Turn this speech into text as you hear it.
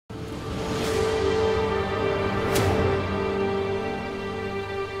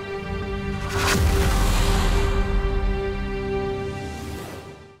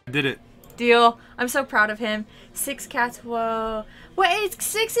Did it. Deal. I'm so proud of him. 6 cats. Whoa. Wait,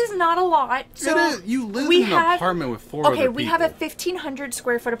 6 is not a lot. So it is. You live in an apartment with 4 other people. Okay, we have a 1,500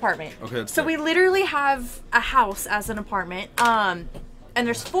 square foot apartment. Okay, that's so good. we literally have a house as an apartment. And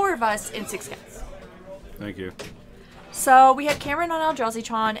there's 4 of us and 6 cats. Thank you. So we had Cameron on Eldrazi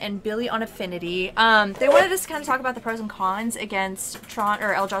Tron and Billy on Affinity. They wanted us to kind of talk about the pros and cons against Tron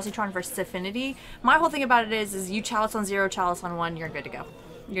or Eldrazi Tron versus Affinity. My whole thing about it is you chalice on 0, chalice on 1, you're good to go.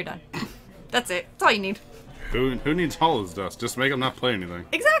 You're done. That's it. That's all you need. Who needs Hollow's Dust? Just make them not play anything.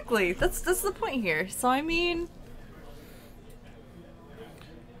 Exactly. That's the point here. So I mean,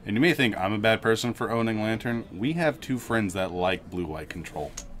 and you may think I'm a bad person for owning Lantern. We have 2 friends that like blue-white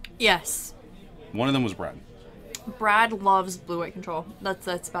control. yes. One of them was Brad. Brad loves blue-white control.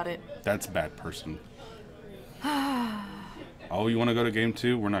 That's about it. That's a bad person. Oh, you want to go to game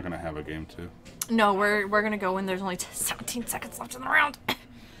 2? We're not going to have a game 2. No, we're gonna go when there's only 17 seconds left in the round.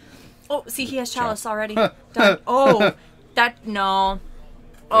 Oh, see, he has chalice already. Done. Oh, no.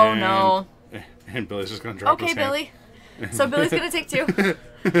 Oh, no. And Billy's just going to drop his hand. Okay, Billy. So Billy's going to take 2.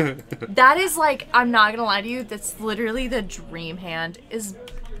 That is like, I'm not going to lie to you, that's literally the dream hand.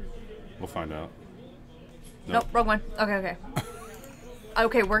 We'll find out. Nope, wrong one. Okay.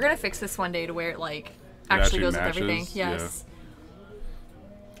 Okay, we're going to fix this one day to where it, like, actually goes with everything. Yes.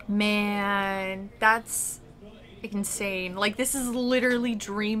 Yeah. Man, that's insane. Like, this is literally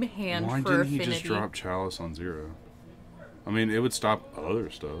dream hand for Affinity. Why didn't he just drop chalice on 0? I mean, it would stop other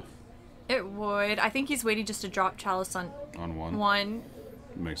stuff. It would. I think he's waiting just to drop chalice on 1. 1.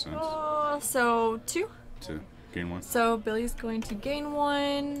 Makes sense. So 2. 2. Gain 1. So Billy's going to gain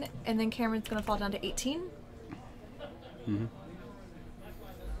 1, and then Cameron's going to fall down to 18. Mm-hmm.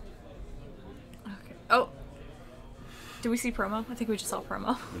 Okay. Oh. Do we see promo? I think we just saw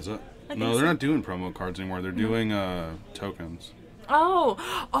promo. Is it? No, they're not doing promo cards anymore. They're doing tokens.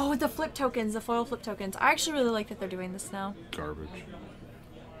 Oh, the flip tokens, the foil flip tokens. I actually really like that they're doing this now. Garbage.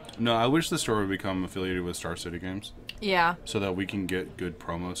 No, I wish the store would become affiliated with Star City Games. Yeah. So that we can get good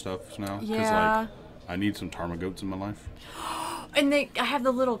promo stuff now. Yeah. Because, like, I need some Tarmogoats in my life. And I have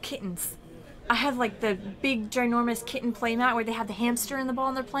the little kittens. I have, like, the big, ginormous kitten playmat where they have the hamster in the ball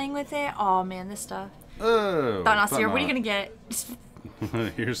and they're playing with it. Oh, man, this stuff. Oh. Thought-Nasir, what are you going to get?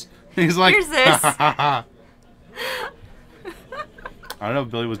 He's like, here's this. I don't know if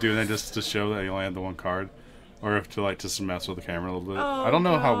Billy was doing that just to show that he only had the 1 card, or if to just mess with the camera a little bit. Oh, I don't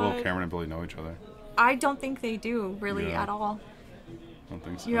know how well God. Cameron and Billy know each other. I don't think they do, really, at all. I don't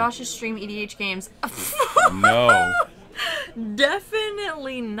think so. You all should stream EDH games. No.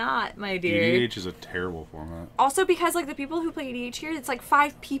 Definitely not, my dear. EDH is a terrible format. Also because, like, the people who play EDH here, it's like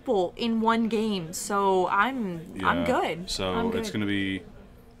 5 people in 1 game. So I'm good. So I'm good. it's going to be...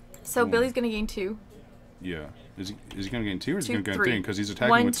 So Billy's going to gain 2. Yeah. Is he going to gain 2 or is he 2, going to gain 3? 3? Because he's attacking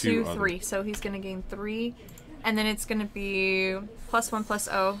 1, with 2 2, 3. So he's going to gain 3. And then it's going to be +1 +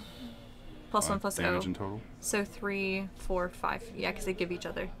 0. +1 + 0. Damage in total? So 3, 4, 5. Yeah, because they give each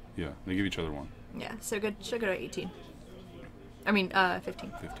other. Yeah, they give each other 1. Yeah, so good. Should go to 18. I mean,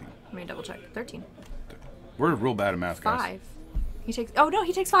 15. 15. Let me double check. 13. We're real bad at math, guys. 5. He takes... Oh, no,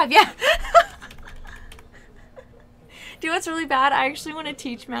 he takes 5. Yeah. Do you know what's really bad? I actually want to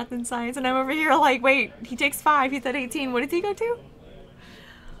teach math and science, and I'm over here like, wait, he takes 5. He's at 18. What did he go to?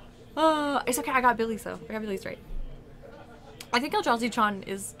 It's okay. I got Billy's, though. I got Billy's right. I think Eldrazi Tron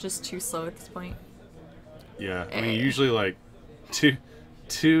is just too slow at this point. Yeah, I mean, usually, like, two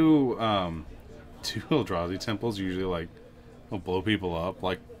Eldrazi temples usually, like, will blow people up,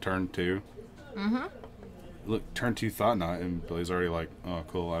 like, turn 2. Mm-hmm. Look, turn 2 Thought Knot, and Billy's already like, oh,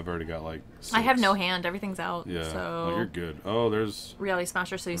 cool, I've already got, like, 6. I have no hand. Everything's out. Yeah, so oh, you're good. Oh, there's... Reality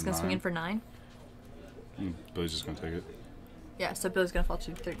Smasher, so he's going to swing in for 9. Billy's just going to take it. Yeah, so Billy's going to fall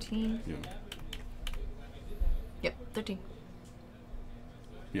to 13. Yeah. Yep, 13.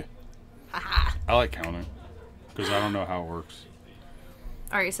 Yeah. Haha. I like counting, because I don't know how it works.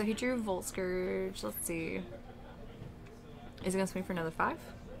 Alright, so he drew Volt Scourge. Let's see. Is he going to swing for another 5?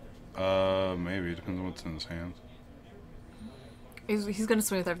 Maybe. It depends on what's in his hands. He's going to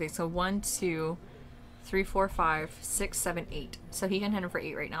swing with everything. So 1, 2, 3, 4, 5, 6, 7, 8. So he can hit him for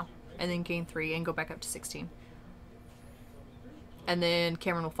 8 right now. And then gain 3 and go back up to 16. And then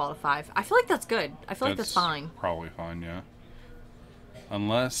Cameron will fall to 5. I feel like that's good. I feel like that's fine. Probably fine, yeah.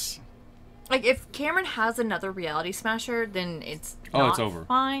 Unless... Like, if Cameron has another Reality Smasher, then it's it's over.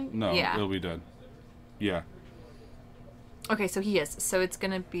 Fine. No, yeah. it'll be dead. Yeah. Okay, so he is. So it's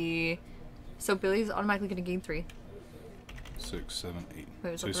going to be... So Billy's automatically going to gain 3. 6, 7, 8.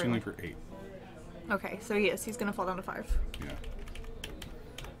 Wait, so he's swinging for 8. Okay, so he is. He's going to fall down to 5. Yeah.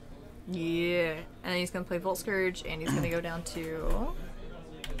 Yeah. And then he's going to play Volt Scourge, and he's going to go down to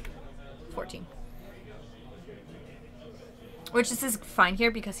 14. Which is fine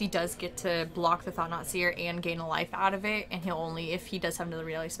here because he does get to block the Thought-Knot Seer and gain a life out of it, and he'll only, if he does have another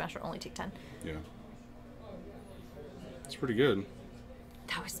Reality Smasher, only take 10. Yeah. It's pretty good.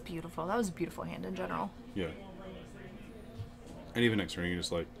 That was beautiful. That was a beautiful hand in general. Yeah. And even next turn, you can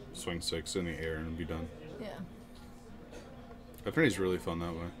just, like, swing 6 in the air and be done. Yeah. Affinity's really fun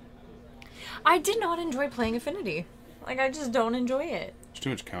that way. I did not enjoy playing Affinity. Like, I just don't enjoy it. There's too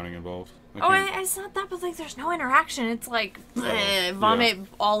much counting involved. It's not that, but, like, there's no interaction. It's like, bleh, vomit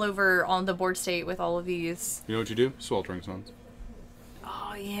all over on the board state with all of these. You know what you do? Sweltering Suns.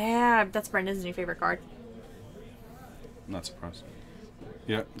 Oh, yeah. That's Brendan's new favorite card. I'm not surprised.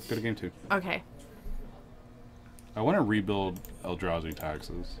 Yeah, go to game 2. Okay. I want to rebuild Eldrazi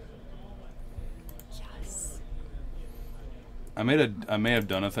taxes. Yes. I may have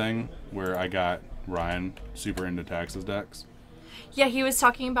done a thing where I got Ryan super into taxes decks. Yeah, he was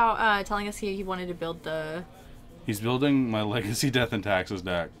talking about telling us he wanted to build the... He's building my Legacy Death and Taxes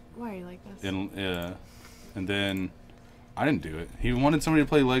deck. Why are you like this? And then I didn't do it. He wanted somebody to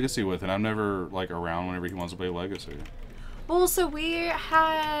play Legacy with, and I'm never like around whenever he wants to play Legacy. Well, so we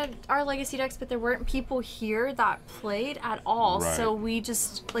had our Legacy decks, but there weren't people here that played at all. Right. So we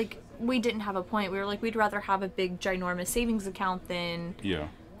just, like, we didn't have a point. We were like, we'd rather have a big, ginormous savings account than,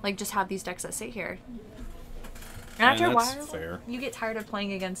 like, just have these decks that sit here. And after a while, fair. You get tired of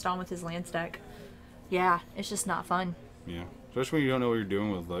playing against Don with his Lance deck. Yeah, it's just not fun. Yeah, especially when you don't know what you're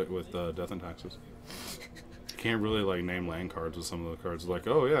doing with Death and Taxes. You can't really like name land cards with some of the cards. Like,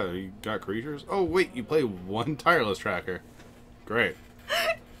 oh yeah, you got creatures. Oh wait, you play one Tireless Tracker. Great.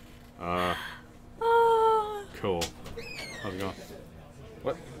 Cool. How's it going?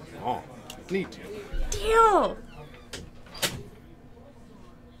 What? Oh, neat. Deal.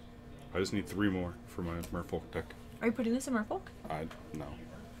 I just need 3 more for my Merfolk deck. Are you putting this in Merfolk? No.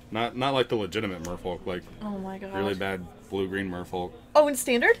 Not like the legitimate Merfolk, like oh my god, really bad blue-green Merfolk. Oh, in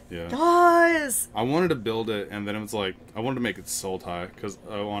Standard? Yeah. Yes! I wanted to build it, and then it was like, I wanted to make it Soul Tie, because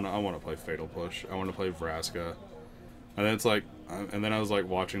I want to play Fatal Push. I want to play Vraska. And then it's like, and then I was like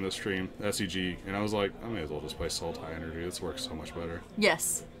watching the stream, SEG, and I was like, I may as well just play Soul Tie Energy. This works so much better.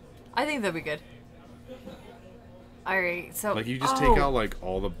 Yes. I think that'd be good. Alright, so... Like, you just take out, like,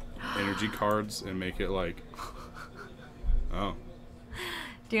 all the energy cards and make it like... Oh.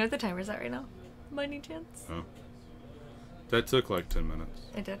 Do you know what the timer's at right now? By any chance? Oh. That took like 10 minutes.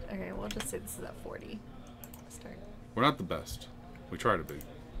 It did? Okay, we'll just say this is at 40. Start. We're not the best. We try to be.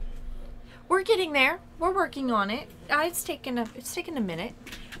 We're getting there. We're working on it. It's taken a minute.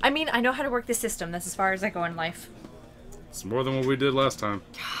 I mean, I know how to work the system. That's as far as I go in life. It's more than what we did last time.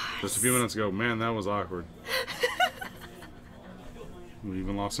 Yes. Just a few minutes ago. Man, that was awkward. We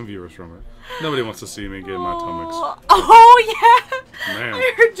even lost some viewers from it. Nobody wants to see me get my tummies. Oh, yeah! Man.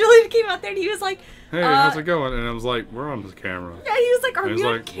 I heard Julian came out there and he was like... Hey, how's it going? And I was like, we're on the camera. Yeah, he was like, are we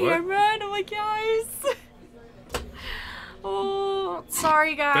on like, camera? What? And I'm like, yes. Oh,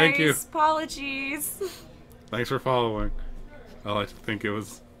 sorry, guys. Thank you. Apologies. Thanks for following. I like to think it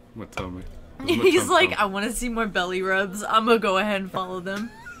was my tummy. He's like, I want to see more belly rubs. I'm going to go ahead and follow them.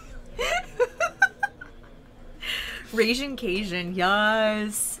 Rasian Cajun,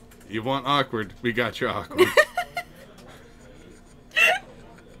 yes. You want awkward? We got you awkward.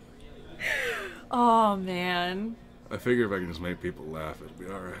 Oh, man. I figure if I can just make people laugh, it'll be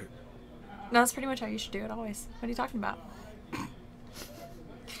alright. No, that's pretty much how you should do it always. What are you talking about?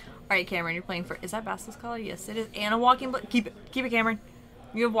 Alright, Cameron, you're playing for... Is that Basilisk Collar? Yes, it is. And a Walking... Keep it. Keep it, Cameron.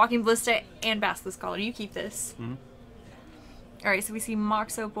 You have Walking Ballista and Basilisk Collar. You keep this. Mm-hmm. Alright, so we see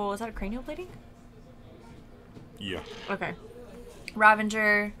Mox Opal. Is that a cranial plating? Yeah. Okay.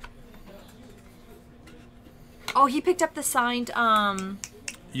 Ravager. Oh, he picked up the signed,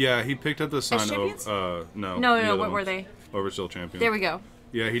 Yeah, he picked up the sign champions? of, no. No, what were they? Overstill Champion. There we go.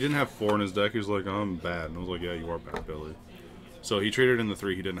 Yeah, he didn't have 4 in his deck. He was like, oh, I'm bad. And I was like, yeah, you are bad, Billy. So he traded in the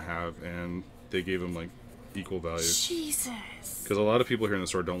 3 he didn't have, and they gave him, like, equal value. Jesus. Because a lot of people here in the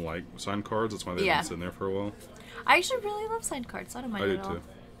store don't like signed cards. That's why they've been sitting there for a while. I actually really love signed cards. I don't mind I it did at all. too.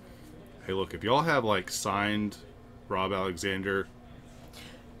 Hey, look, if y'all have, like, signed Rob Alexander...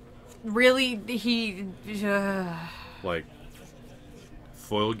 Really, he... like,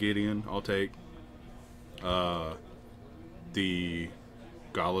 Foil Gideon, I'll take. The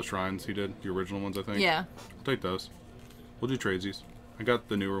Gala Shrines he did, the original ones, I think. Yeah. I'll take those. We'll do tradesies. I got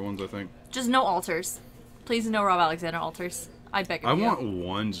the newer ones, I think. Just no altars. Please no Rob Alexander altars. I beg of I you. want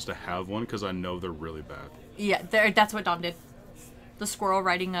one just to have one because I know they're really bad. Yeah, that's what Dom did. The squirrel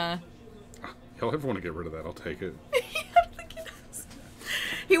riding a... Y'all ever want to get rid of that? I'll take it.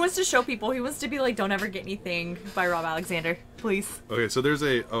 He wants to show people. He wants to be like, don't ever get anything by Rob Alexander. Please. Okay, so there's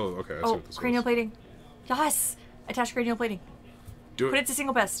a... Oh, okay. I see what this cranial was. plating. Yes! Attach cranial plating. Do it. Put it to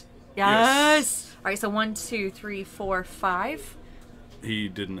single pest. Yes! Alright, so 1, 2, 3, 4, 5. He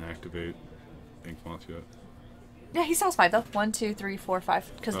didn't activate Ink Moth yet. Yeah, he still has 5 though. 1, 2, 3, 4,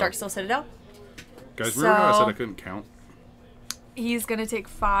 5. Because Dark still Citadel. Guys, remember how I said I couldn't count? He's gonna take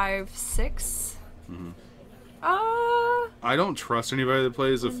 5, 6. Mm-hmm. I don't trust anybody that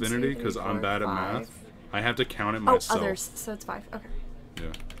plays 1, Affinity 2, 3, because I'm 4, bad 5. at math. I have to count it myself. Oh, others. So it's 5. Okay.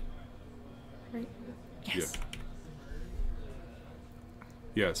 Yeah. Right. Yes.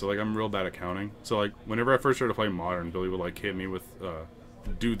 Yeah, so like I'm real bad at counting. So like whenever I first started playing Modern, Billy would like hit me with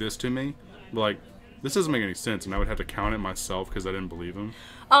do this to me. But like this doesn't make any sense, and I would have to count it myself because I didn't believe him.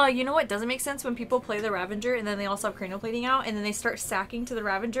 You know what doesn't make sense? When people play the Ravager and then they also have cranial plating out and then they start stacking to the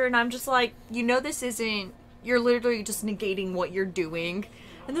Ravager and I'm just like, you know this isn't, you're literally just negating what you're doing.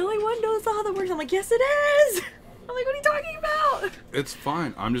 And they're like, what? No, that's not how that works. I'm like, yes it is! I'm like, what are you talking about? It's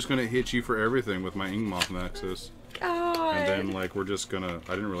fine. I'm just gonna hit you for everything with my Ingmoth Nexus. God. And then like we're just gonna,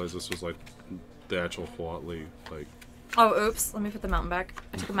 I didn't realize this was like the actual Huatli, like. Oh, oops. Let me put the mountain back.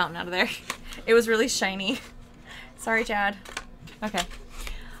 I took a mountain out of there. It was really shiny. Sorry, Chad. Okay.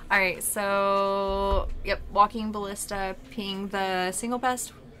 Alright, so... Yep, Walking Ballista, ping the single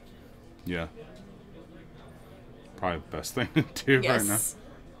pest. Yeah. Probably the best thing to do right now.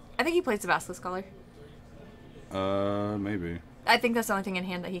 I think he plays the Basilisk Scholar. Maybe. I think that's the only thing in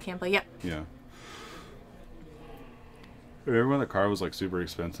hand that he can play. Yep. Yeah. Remember when the card was like super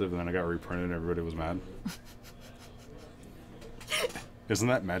expensive and then I got reprinted and everybody was mad? Isn't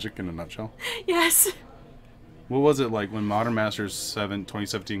that magic in a nutshell? Yes. What was it like when Modern Masters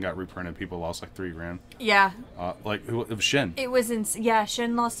 2017 got reprinted? People lost like $3,000. Yeah. Like it was Shin. It was yeah.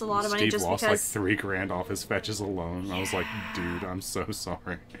 Shin lost a lot of money just lost because. like $3,000 off his fetches alone. Yeah. I was like, dude, I'm so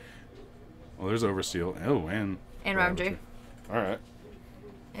sorry. Well, there's Oversteel. Oh, and Ravager. All right.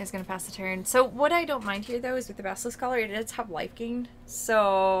 Is gonna pass the turn. So what I don't mind here though is with the Basilisk Scholar, it does have life gain,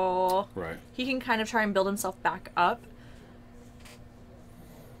 so he can kind of try and build himself back up.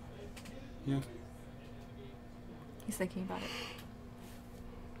 Yeah. He's thinking about it.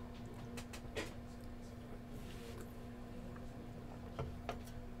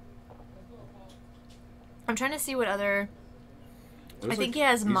 I'm trying to see what other... I think he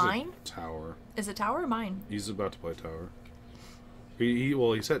has mine. Tower. Is it tower or mine? He's about to play tower.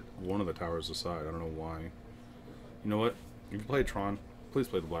 Well, he set one of the towers aside. I don't know why. You know what? If you play Tron, please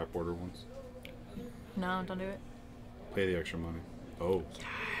play the black border ones. No, don't do it. Pay the extra money. Oh.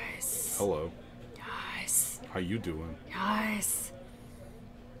 Yes. Hello. Yes. How you doing? Yes.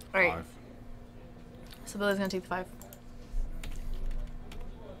 All right. 5. So Billy's gonna take the 5.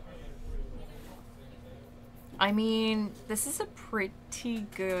 I mean, this is a pretty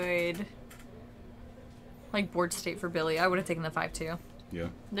good like board state for Billy. I would have taken the 5 too. Yeah.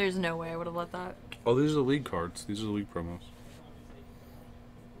 There's no way I would have let that. Oh, these are the league cards. These are the league promos.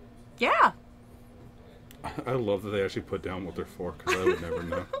 Yeah. I love that they actually put down what they're for because I would never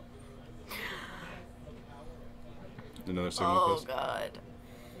know. Another signal Oh god.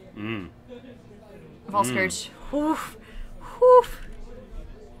 False Scourge. Woof. Woof.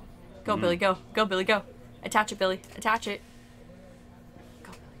 Go Billy, go. Go Billy, go. Attach it, Billy. Attach it.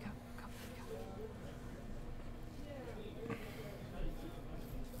 Go Billy, go. Go Billy, go.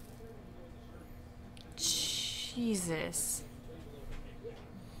 Jesus.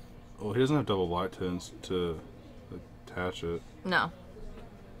 Oh, he doesn't have double light tins to attach it. No.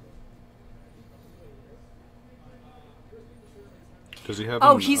 Does he have?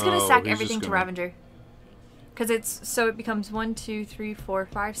 Oh, he's gonna sack everything to Ravager. Because it becomes 1, 2, 3, 4,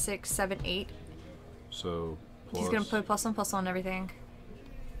 5, 6, 7, 8. So plus he's gonna put +1/+1 on everything.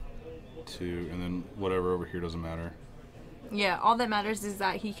 2, and then whatever over here doesn't matter. Yeah, all that matters is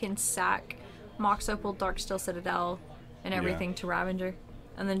that he can sack Mox Opal, Darksteel Citadel, and everything to Ravager,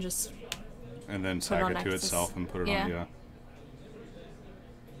 and then just. And then sack it to itself and put it on. Yeah.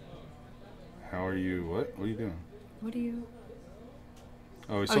 How are you? What? What are you doing? What are you?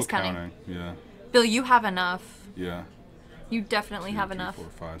 Oh, he's still counting. Yeah. Bill, you have enough. Yeah. You definitely 2, have 3, enough. 4,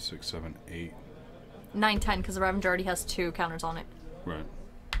 5, 6, 7, 8. 9, 10, because the Ravager already has 2 counters on it. Right.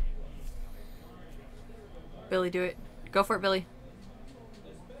 Billy, do it. Go for it, Billy.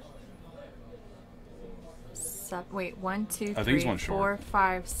 Wait, 1, 2, 3, 4,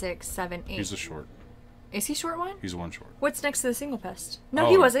 5, 6, 7, 8. He's a short. Is he short one? He's one short. What's next to the single pest? No,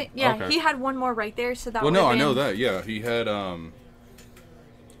 he wasn't. Yeah, okay. he had one more right there, so that. Well, no, I know that. Yeah, he had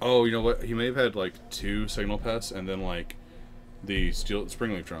Oh, you know what? He may have had like 2 signal pests and then like the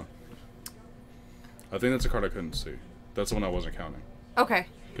Springleaf Tron. I think that's a card I couldn't see. That's the one I wasn't counting. Okay.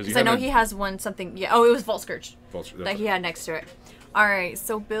 Because I know he has one something. Yeah. Oh, it was Vault Scourge that he had next to it. All right.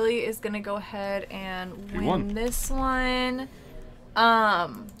 So Billy is gonna go ahead and win this one. I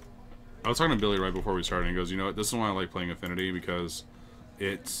was talking to Billy right before we started, and he goes, "You know what? This is why I like playing Affinity because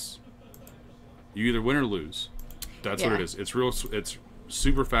it's you either win or lose. That's what it is. It's real. It's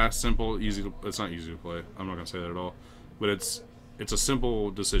super fast, simple, easy to. It's not easy to play. I'm not gonna say that at all, but it's a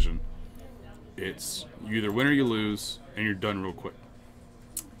simple decision. It's you either win or you lose, and you're done real quick.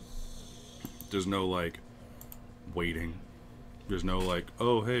 There's no like waiting. There's no like,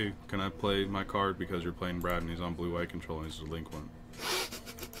 oh hey, can I play my card because you're playing Brad and he's on blue-white control and he's a delinquent.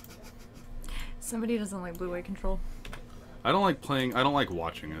 Somebody doesn't like blue-white control. I don't like playing. I don't like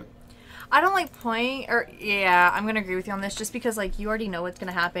watching it. I don't like playing, or yeah, I'm gonna agree with you on this, just because like you already know what's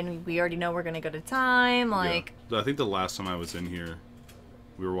gonna happen. We already know we're gonna go to time. Like, yeah. I think the last time I was in here,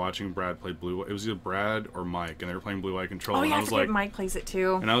 we were watching Brad play blue. It was either Brad or Mike, and they were playing blue-white control. Oh and yeah, I was forget like, Mike plays it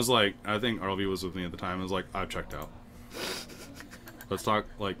too. And I was like, I think RLV was with me at the time. I was like, I've checked out. Let's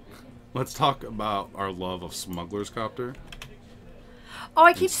talk about our love of Smuggler's Copter. Oh,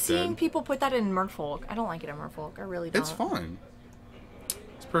 I keep seeing people put that in Merfolk. I don't like it in Merfolk. I really don't. It's fine.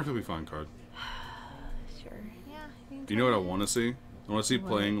 It's a perfectly fine card. Sure. Yeah. Do you know what I want to see? I want to see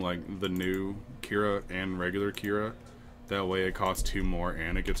playing like the new Kira and regular Kira. That way it costs 2 more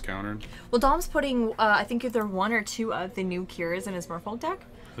and it gets countered. Well, Dom's putting, I think either 1 or 2 of the new Kiras in his Merfolk deck.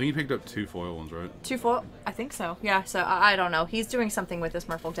 I think he picked up 2 foil ones, right? 2 foil? I think so. Yeah, so I don't know. He's doing something with this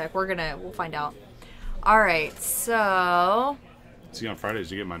Merfolk deck. We'll find out. Alright, so... See, on Fridays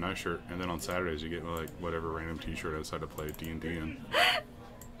you get my nice shirt, and then on Saturdays you get like whatever random t-shirt I decided to play D&D in.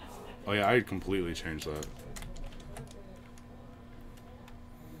 Oh yeah, I had completely changed that.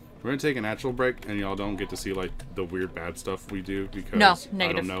 We're gonna take a natural break, and y'all don't get to see like the weird bad stuff we do because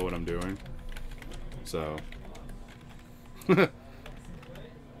I don't know what I'm doing. So. Can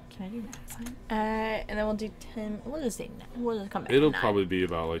I do that? And then we'll do 10. We'll just say we'll just come back. It'll probably be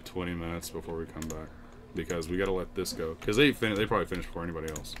about like 20 minutes before we come back because we gotta let this go because they probably finished before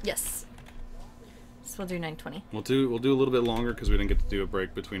anybody else. Yes. So we'll do 9:20. We'll do a little bit longer because we didn't get to do a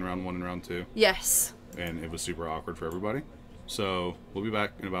break between round 1 and round 2. Yes. And it was super awkward for everybody. So we'll be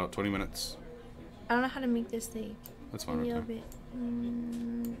back in about 20 minutes. I don't know how to make this thing. That's fine. A little bit.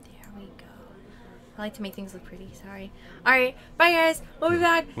 There we go. I like to make things look pretty. Sorry. All right. Bye, guys. We'll be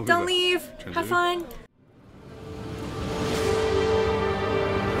back. Don't leave. Have fun.